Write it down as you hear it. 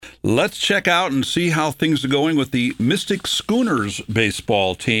Let's check out and see how things are going with the Mystic Schooners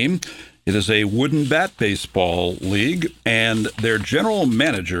baseball team. It is a wooden bat baseball league, and their general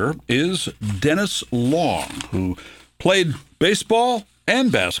manager is Dennis Long, who played baseball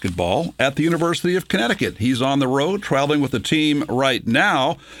and basketball at the University of Connecticut. He's on the road traveling with the team right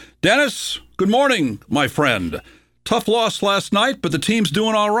now. Dennis, good morning, my friend. Tough loss last night, but the team's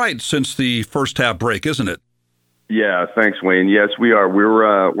doing all right since the first half break, isn't it? Yeah, thanks, Wayne. Yes, we are.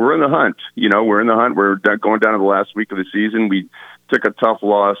 We're in the hunt. We're in the hunt. We're going down to the last week of the season. We took a tough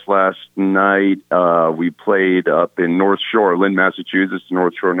loss last night. We played up in North Shore, Lynn, Massachusetts,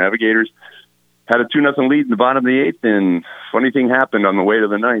 North Shore Navigators. Had a 2-0 lead in the bottom of the eighth, and funny thing happened on the way to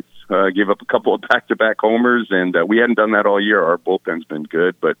the ninth. Gave up a couple of back-to-back homers, and we hadn't done that all year. Our bullpen's been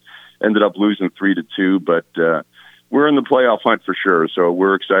good, but ended up losing 3-2. But we're in the playoff hunt for sure, so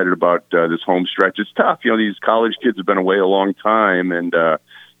we're excited about this home stretch. It's tough. These college kids have been away a long time, and,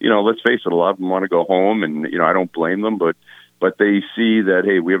 let's face it, a lot of them want to go home, and, I don't blame them, but they see that,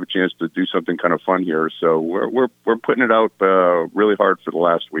 hey, we have a chance to do something kind of fun here, so we're putting it out really hard for the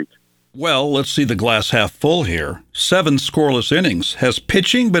last week. Well, let's see the glass half full here. 7 scoreless innings. Has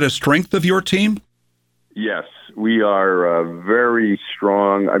pitching been a strength of your team? Yes, we are very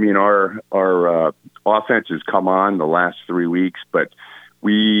strong. I mean, our offense has come on the last 3 weeks, but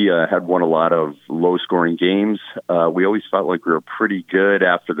we had won a lot of low-scoring games. We always felt like we were pretty good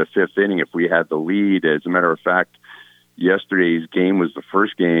after the 5th inning if we had the lead. As a matter of fact, yesterday's game was the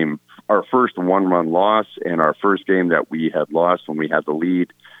first game, our first one-run loss, and our first game that we had lost when we had the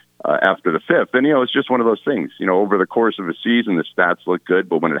lead after the 5th. And, it's just one of those things. Over the course of a season, the stats look good,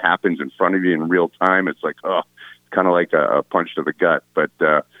 but when it happens in front of you in real time, it's like, kind of like a punch to the gut. But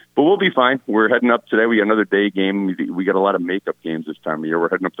we'll be fine. We're heading up today. We got another day game. We got a lot of makeup games this time of year. We're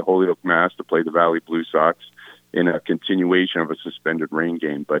heading up to Holyoke, Mass. to play the Valley Blue Sox in a continuation of a suspended rain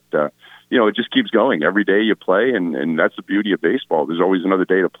game. But, it just keeps going. Every day you play, and that's the beauty of baseball. There's always another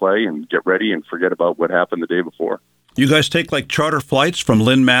day to play and get ready and forget about what happened the day before. You guys take like charter flights from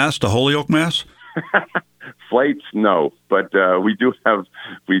Lynn, Mass. to Holyoke, Mass? Flights, no, but we do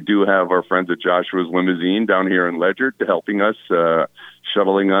have our friends at Joshua's Limousine down here in Ledyard helping us,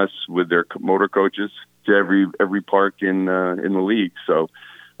 shuttling us with their motor coaches to every park in the league. So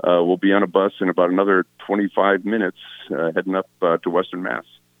we'll be on a bus in about another 25 minutes heading up to Western Mass.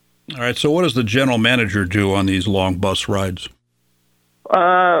 All right. So what does the general manager do on these long bus rides?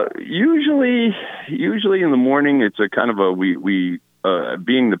 Usually in the morning, it's a kind of a we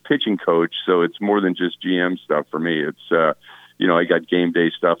being the pitching coach, so it's more than just GM stuff for me. It's I got game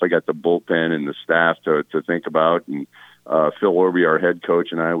day stuff. I got the bullpen and the staff to think about, and Phil Orby, our head coach,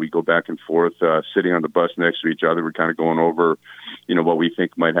 and I, we go back and forth, sitting on the bus next to each other. We're kind of going over, what we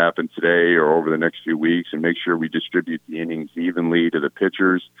think might happen today or over the next few weeks, and make sure we distribute the innings evenly to the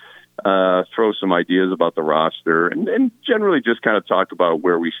pitchers. Throw some ideas about the roster, and generally just kind of talk about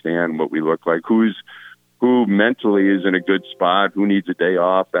where we stand, what we look like, who mentally is in a good spot, who needs a day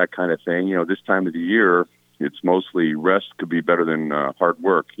off, that kind of thing. This time of the year, it's mostly rest could be better than hard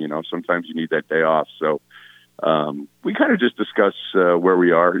work. Sometimes you need that day off. So we kind of just discuss where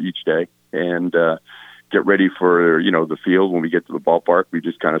we are each day and get ready for, the field. When we get to the ballpark, we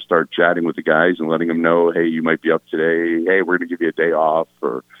just kind of start chatting with the guys and letting them know, hey, you might be up today. Hey, we're going to give you a day off,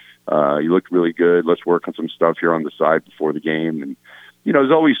 or you look really good. Let's work on some stuff here on the side before the game. And,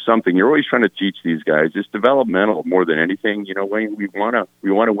 there's always something. You're always trying to teach these guys. It's developmental more than anything. Wayne, we want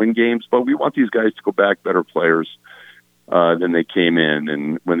to win games, but we want these guys to go back better players than they came in.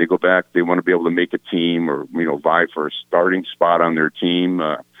 And when they go back, they want to be able to make a team or, vie for a starting spot on their team.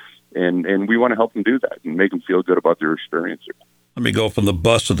 And we want to help them do that and make them feel good about their experience. Let me go from the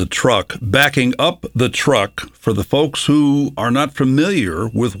bus to the truck. Backing up the truck, for the folks who are not familiar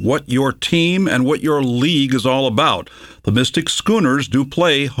with what your team and what your league is all about. The Mystic Schooners do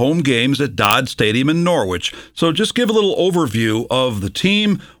play home games at Dodd Stadium in Norwich. So just give a little overview of the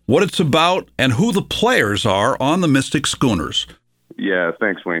team, what it's about, and who the players are on the Mystic Schooners. Yeah,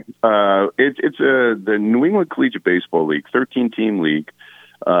 thanks, Wayne. It's the New England Collegiate Baseball League, 13-team league.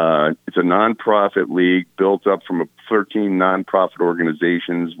 It's a nonprofit league built up from 13 nonprofit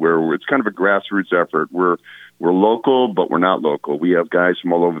organizations where it's kind of a grassroots effort. We're local, but we're not local. We have guys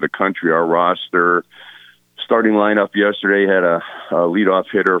from all over the country. Our roster starting lineup yesterday had a leadoff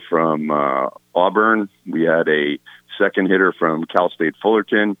hitter from Auburn. We had a second hitter from Cal State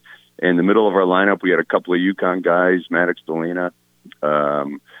Fullerton. In the middle of our lineup, we had a couple of UConn guys. Maddox Delana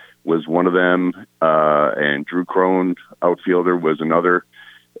was one of them, and Drew Crone, outfielder, was another.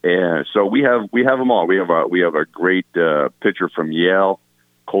 And so we have them all. We have a great pitcher from Yale,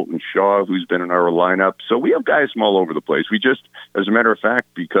 Colton Shaw, who's been in our lineup. So we have guys from all over the place. We just, as a matter of fact,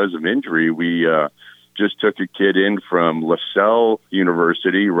 because of injury, we just took a kid in from LaSalle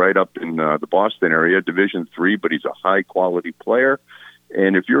University right up in the Boston area, Division III, but he's a high-quality player.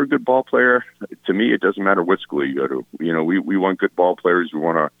 And if you're a good ball player, to me, it doesn't matter what school you go to. You know, we want good ball players. We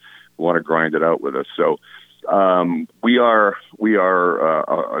want to grind it out with us. So we play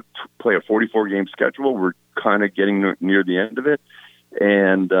a 44-game schedule. We're kind of getting near the end of it.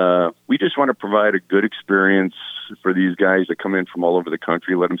 And we just want to provide a good experience for these guys that come in from all over the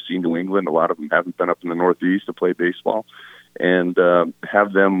country, let them see New England. A lot of them haven't been up in the Northeast to play baseball. And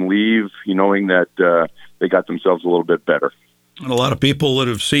have them leave knowing that they got themselves a little bit better. And a lot of people that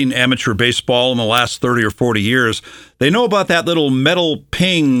have seen amateur baseball in the last 30 or 40 years, they know about that little metal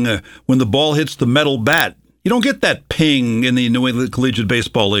ping when the ball hits the metal bat. You don't get that ping in the New England Collegiate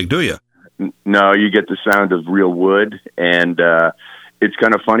Baseball League, do you? No, you get the sound of real wood. And it's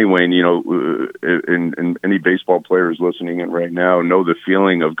kind of funny, Wayne, and any baseball players listening in right now know the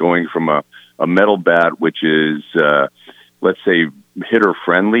feeling of going from a metal bat, which is, let's say,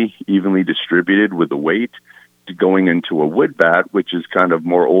 hitter-friendly, evenly distributed with the weight, to going into a wood bat, which is kind of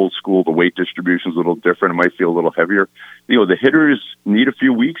more old school. The weight distribution is a little different. It might feel a little heavier. The hitters need a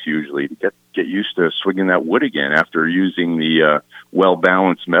few weeks usually to get used to swinging that wood again after using the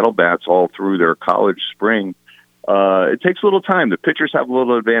well-balanced metal bats all through their college spring. It takes a little time. The pitchers have a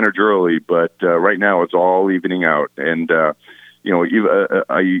little advantage early, but right now it's all evening out. And I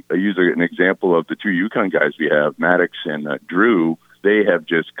use an example of the two Yukon guys we have, Maddox and Drew. They have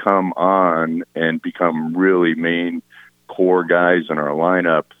just come on and become really main core guys in our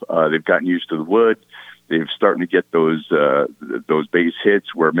lineup. They've gotten used to the wood. They've starting to get those base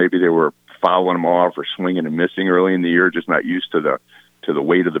hits where maybe they were fouling them off or swinging and missing early in the year, just not used to the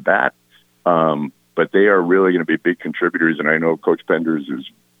weight of the bat. But they are really going to be big contributors, and I know Coach Penders is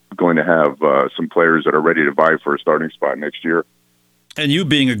going to have some players that are ready to vie for a starting spot next year. And you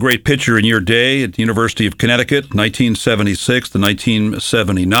being a great pitcher in your day at the University of Connecticut, 1976 to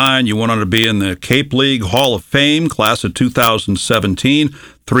 1979, you went on to be in the Cape League Hall of Fame, class of 2017,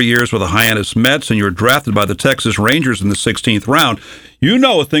 3 years with the Hyannis Mets, and you were drafted by the Texas Rangers in the 16th round. You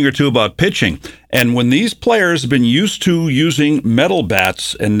know a thing or two about pitching. And when these players have been used to using metal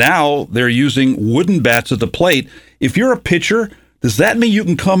bats, and now they're using wooden bats at the plate, if you're a pitcher, does that mean you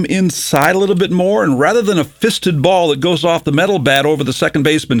can come inside a little bit more, and rather than a fisted ball that goes off the metal bat over the second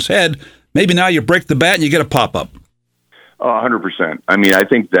baseman's head, maybe now you break the bat and you get a pop-up? 100%. I mean, I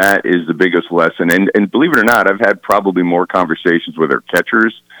think that is the biggest lesson. And believe it or not, I've had probably more conversations with our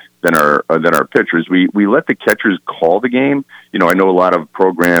catchers than our pitchers. We let the catchers call the game. I know a lot of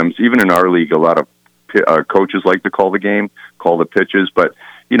programs, even in our league, a lot of coaches like to call the game, call the pitches, but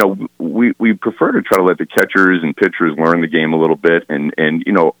we prefer to try to let the catchers and pitchers learn the game a little bit. And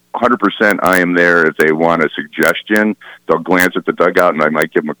 100% I am there if they want a suggestion. They'll glance at the dugout, and I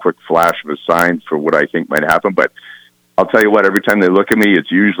might give them a quick flash of a sign for what I think might happen. But I'll tell you what, every time they look at me,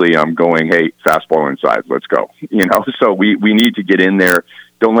 it's usually I'm going, hey, fastball inside, let's go. So we need to get in there.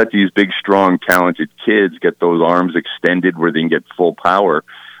 Don't let these big, strong, talented kids get those arms extended where they can get full power.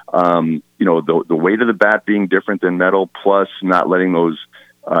 The weight of the bat being different than metal, plus not letting those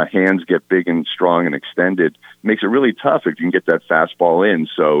hands get big and strong and extended, makes it really tough if you can get that fastball in.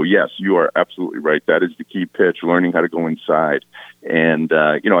 So, yes, you are absolutely right. That is the key pitch, learning how to go inside. And,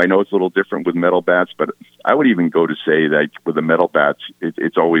 I know it's a little different with metal bats, but I would even go to say that with the metal bats,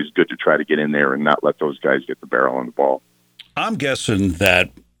 it's always good to try to get in there and not let those guys get the barrel on the ball. I'm guessing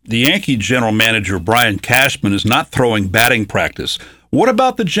that the Yankee general manager, Brian Cashman, is not throwing batting practice. What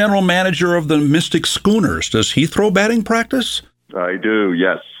about the general manager of the Mystic Schooners? Does he throw batting practice? I do,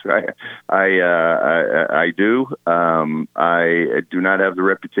 yes. I do. I do not have the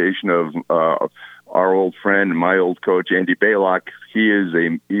reputation of our old friend and my old coach, Andy Baylock. He is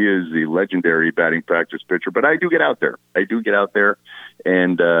a legendary batting practice pitcher, but I do get out there.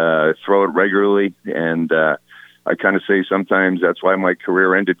 And throw it regularly. And I kind of say sometimes that's why my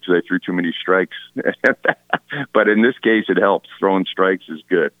career ended, because I threw too many strikes. But in this case, it helps. Throwing strikes is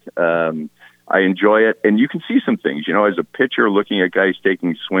good. I enjoy it. And you can see some things, as a pitcher looking at guys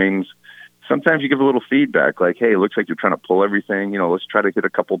taking swings. Sometimes you give a little feedback like, hey, it looks like you're trying to pull everything. Let's try to hit a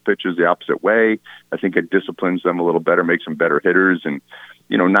couple pitches the opposite way. I think it disciplines them a little better, makes them better hitters. And,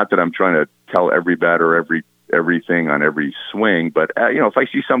 not that I'm trying to tell every batter everything on every swing, but, if I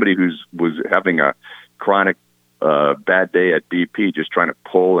see somebody was having a chronic bad day at BP, just trying to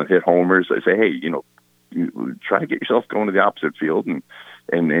pull and hit homers, I say, hey, you try to get yourself going to the opposite field and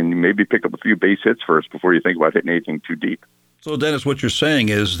maybe pick up a few base hits first before you think about hitting anything too deep. So, Dennis, what you're saying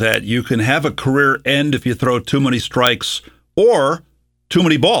is that you can have a career end if you throw too many strikes, or too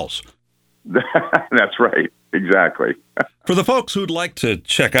many balls. That's right. Exactly. For the folks who'd like to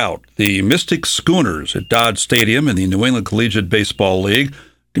check out the Mystic Schooners at Dodge Stadium in the New England Collegiate Baseball League,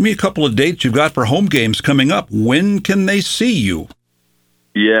 give me a couple of dates you've got for home games coming up. When can they see you?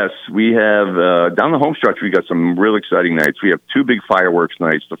 Yes, we have, down the home stretch, we got some real exciting nights. We have two big fireworks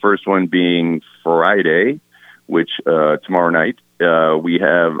nights. The first one being Friday, which tomorrow night. We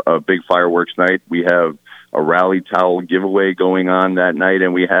have a big fireworks night. We have a rally towel giveaway going on that night,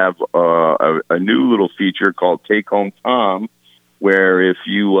 and we have a new little feature called Take Home Tom, where if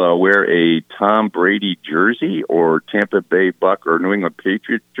you wear a Tom Brady jersey or Tampa Bay Buck or New England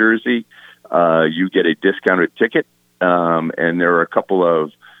Patriot jersey, you get a discounted ticket. And there are a couple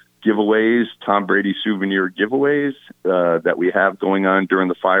of giveaways, Tom Brady souvenir giveaways that we have going on during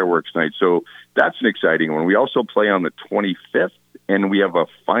the fireworks night. So that's an exciting one. We also play on the 25th, and we have a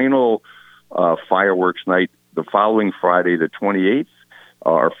final fireworks night the following Friday, the 28th.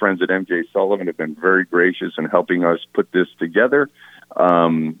 Our friends at MJ Sullivan have been very gracious in helping us put this together.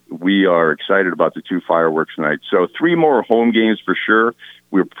 We are excited about the two fireworks nights. So 3 more home games for sure.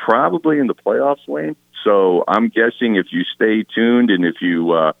 We're probably in the playoffs, Wayne. So I'm guessing if you stay tuned and if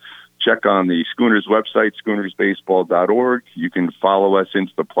you check on the Schooners website, schoonersbaseball.org, you can follow us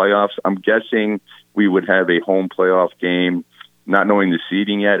into the playoffs. I'm guessing we would have a home playoff game. Not knowing the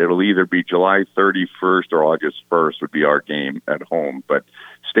seeding yet, it'll either be July 31st or August 1st would be our game at home. But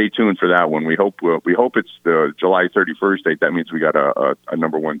stay tuned for that one. We hope it's the July 31st date. That means we got a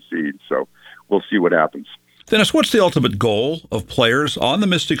number 1 seed. So we'll see what happens. Dennis, what's the ultimate goal of players on the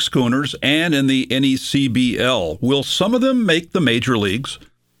Mystic Schooners and in the NECBL? Will some of them make the major leagues?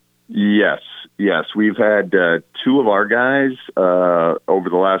 Yes. We've had 2 of our guys over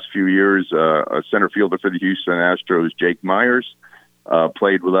the last few years. A center fielder for the Houston Astros, Jake Myers,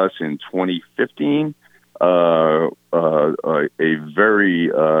 played with us in 2015. A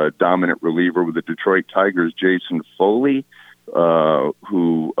very dominant reliever with the Detroit Tigers, Jason Foley,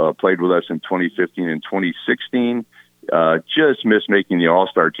 who played with us in 2015 and 2016. Just missed making the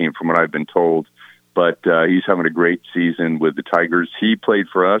All-Star team from what I've been told. But he's having a great season with the Tigers. He played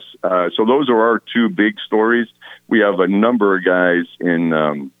for us. So those are our 2 big stories. We have a number of guys in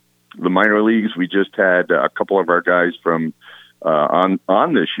the minor leagues. We just had a couple of our guys from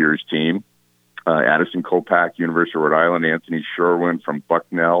on this year's team. Addison Kopak, University of Rhode Island. Anthony Sherwin from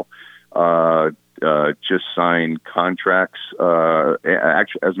Bucknell just signed contracts.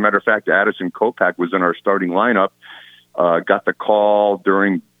 Actually, as a matter of fact, Addison Kopak was in our starting lineup. Got the call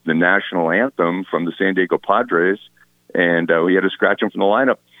during the national anthem from the San Diego Padres, and we had to scratch him from the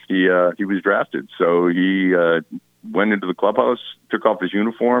lineup. He was drafted, so he went into the clubhouse, took off his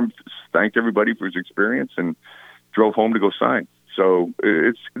uniform, thanked everybody for his experience, and drove home to go sign. So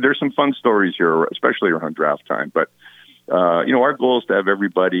there's some fun stories here, especially around draft time. But our goal is to have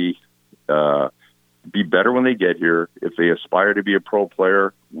everybody be better when they get here. If they aspire to be a pro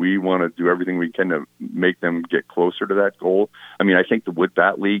player, we want to do everything we can to make them get closer to that goal. I mean, I think the Wood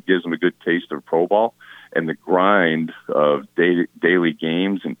Bat League gives them a good taste of pro ball, and the grind of daily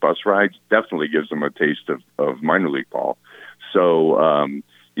games and bus rides definitely gives them a taste of minor league ball. So,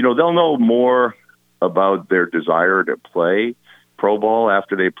 they'll know more about their desire to play pro ball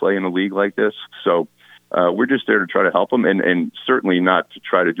after they play in a league like this. So, we're just there to try to help them, and certainly not to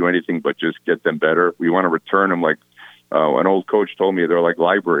try to do anything but just get them better. We want to return them like an old coach told me, they're like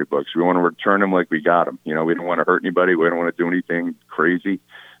library books. We want to return them like we got them. We don't want to hurt anybody. We don't want to do anything crazy.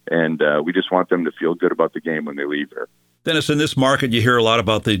 And we just want them to feel good about the game when they leave here. Dennis, in this market, you hear a lot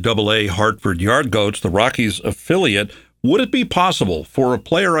about the AA Hartford Yard Goats, the Rockies affiliate. Would it be possible for a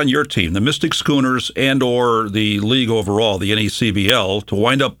player on your team, the Mystic Schooners and or the league overall, the NECBL, to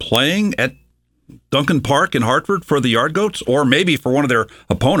wind up playing at Duncan Park in Hartford for the Yard Goats, or maybe for one of their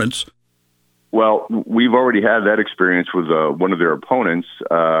opponents? Well, we've already had that experience with one of their opponents.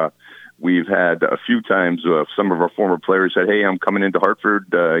 We've had a few times some of our former players said, "Hey, I'm coming into Hartford.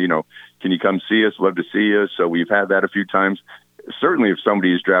 Can you come see us? Love to see you." So we've had that a few times. Certainly, if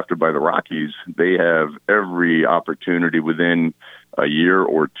somebody is drafted by the Rockies, they have every opportunity within a year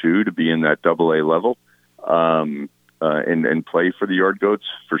or 2 to be in that AA level. And play for the Yard Goats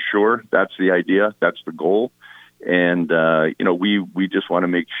for sure. That's the idea. That's the goal. And, we just want to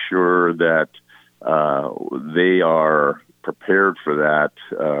make sure that they are prepared for that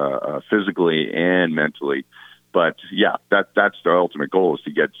physically and mentally. But, yeah, that's the ultimate goal, is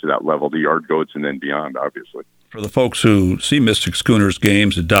to get to that level, the Yard Goats, and then beyond, obviously. For the folks who see Mystic Schooners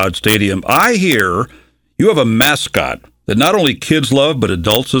games at Dodge Stadium, I hear you have a mascot that not only kids love, but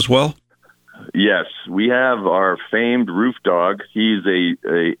adults as well? Yes, we have our famed Roof Dog. He's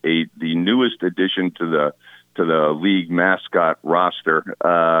the newest addition to to the league mascot roster.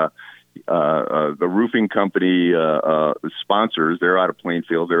 The roofing company sponsors. They're out of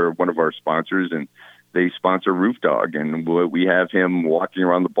Plainfield. They're one of our sponsors, and they sponsor Roof Dog. And we have him walking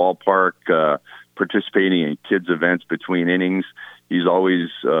around the ballpark, participating in kids' events between innings. He's always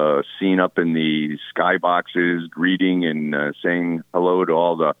seen up in the sky boxes, greeting and saying hello to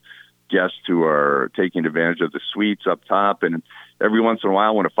all the guests who are taking advantage of the suites up top. And every once in a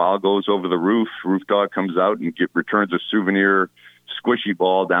while, when a foul goes over the roof, Roof Dog comes out and returns a souvenir squishy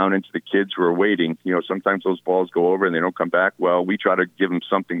ball down into the kids who are waiting. You know, sometimes those balls go over and they don't come back. Well, we try to give them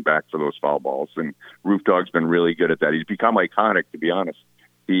something back for those foul balls, and Roof Dog's been really good at that. He's become iconic, to be honest.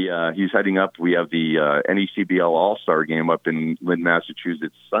 He's heading up. We have the NECBL All-Star game up in Lynn,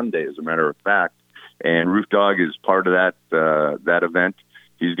 Massachusetts Sunday, as a matter of fact, and Roof Dog is part of that event.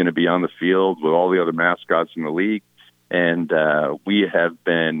 He's going to be on the field with all the other mascots in the league. And we have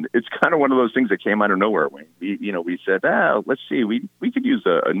been, it's kind of one of those things that came out of nowhere. We said, let's see, we could use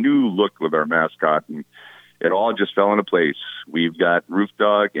a new look with our mascot. And it all just fell into place. We've got Roof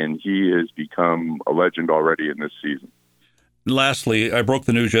Dog, and he has become a legend already in this season. Lastly, I broke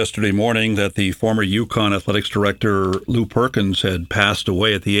the news yesterday morning that the former UConn athletics director, Lou Perkins, had passed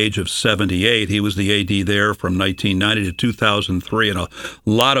away at the age of 78. He was the AD there from 1990 to 2003, and a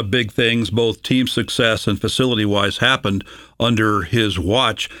lot of big things, both team success and facility-wise, happened under his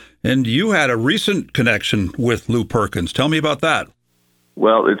watch. And you had a recent connection with Lou Perkins. Tell me about that.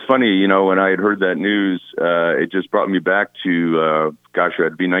 Well, it's funny, when I had heard that news, it just brought me back to,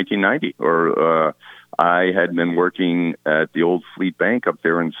 it'd be 1990, or I had been working at the old Fleet Bank up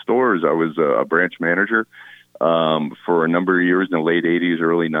there in stores. I was a branch manager for a number of years in the late 80s,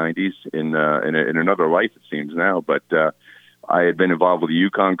 early 90s, in another life, it seems now. But I had been involved with the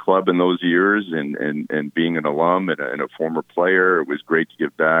UConn club in those years, and being an alum and a former player, it was great to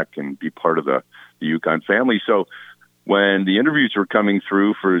give back and be part of the UConn family. So when the interviews were coming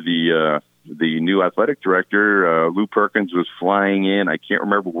through for the new athletic director, Lou Perkins was flying in. I can't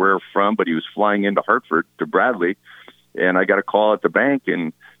remember where from, but he was flying into Hartford to Bradley. And I got a call at the bank,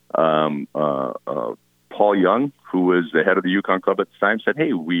 and Paul Young, who was the head of the UConn club at the time, said,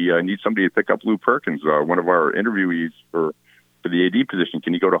 "Hey, we need somebody to pick up Lou Perkins, one of our interviewees for the AD position.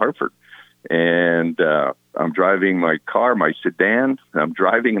 Can you go to Hartford?" And I'm driving my car, my sedan. I'm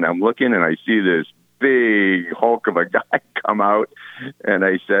driving, and I'm looking, and I see this big hulk of a guy come out, and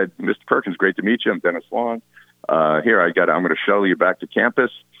I said, "Mr. Perkins, great to meet you. I'm Dennis Long. I'm going to shuttle you back to campus."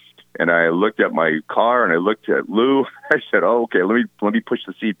 And I looked at my car, and I looked at Lou. I said, "Oh, okay, let me push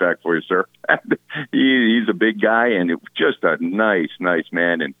the seat back for you, sir." He's a big guy, and it was just a nice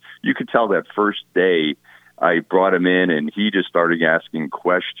man. And you could tell that first day I brought him in, and he just started asking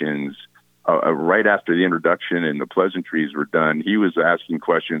questions. Right after the introduction and the pleasantries were done, he was asking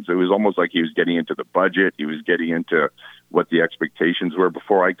questions. It was almost like he was getting into the budget. He was getting into what the expectations were.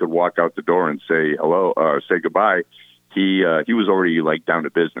 Before I could walk out the door and say hello, say goodbye, he was already down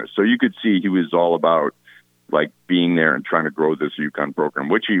to business. So you could see he was all about being there and trying to grow this UConn program,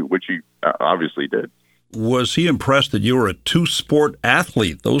 which he obviously did. Was he impressed that you were a two-sport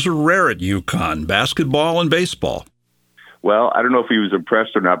athlete? Those are rare at UConn, basketball and baseball. Well, I don't know if he was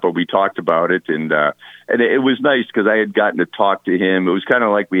impressed or not, but we talked about it, and it was nice because I had gotten to talk to him. It was kind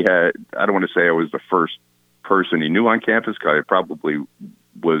of like we had, I don't want to say I was the first person he knew on campus, because I probably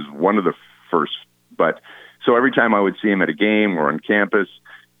was one of the first. But so every time I would see him at a game or on campus,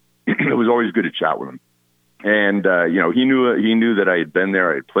 it was always good to chat with him. And, he knew that I had been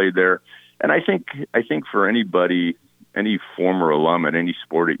there, I had played there. And I think for anybody, any former alum at any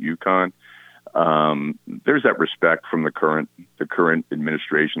sport at UConn, there's that respect from the current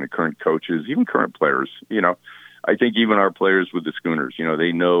administration, the current coaches, even current players. I think even our players with the Schooners,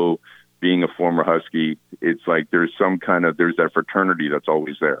 they know, being a former Husky, it's like there's that fraternity that's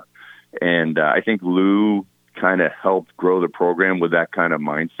always there. And I think Lou kind of helped grow the program with that kind of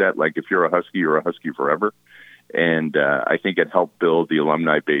mindset. Like, if you're a Husky forever. And I think it helped build the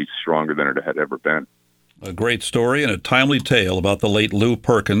alumni base stronger than it had ever been. A great story and a timely tale about the late Lou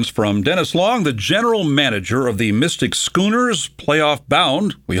Perkins from Dennis Long, the general manager of the Mystic Schooners, playoff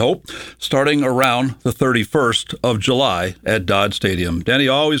bound, we hope, starting around the 31st of July at Dodd Stadium. Denny,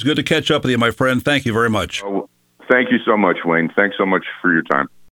 always good to catch up with you, my friend. Thank you very much. Thank you so much, Wayne. Thanks so much for your time.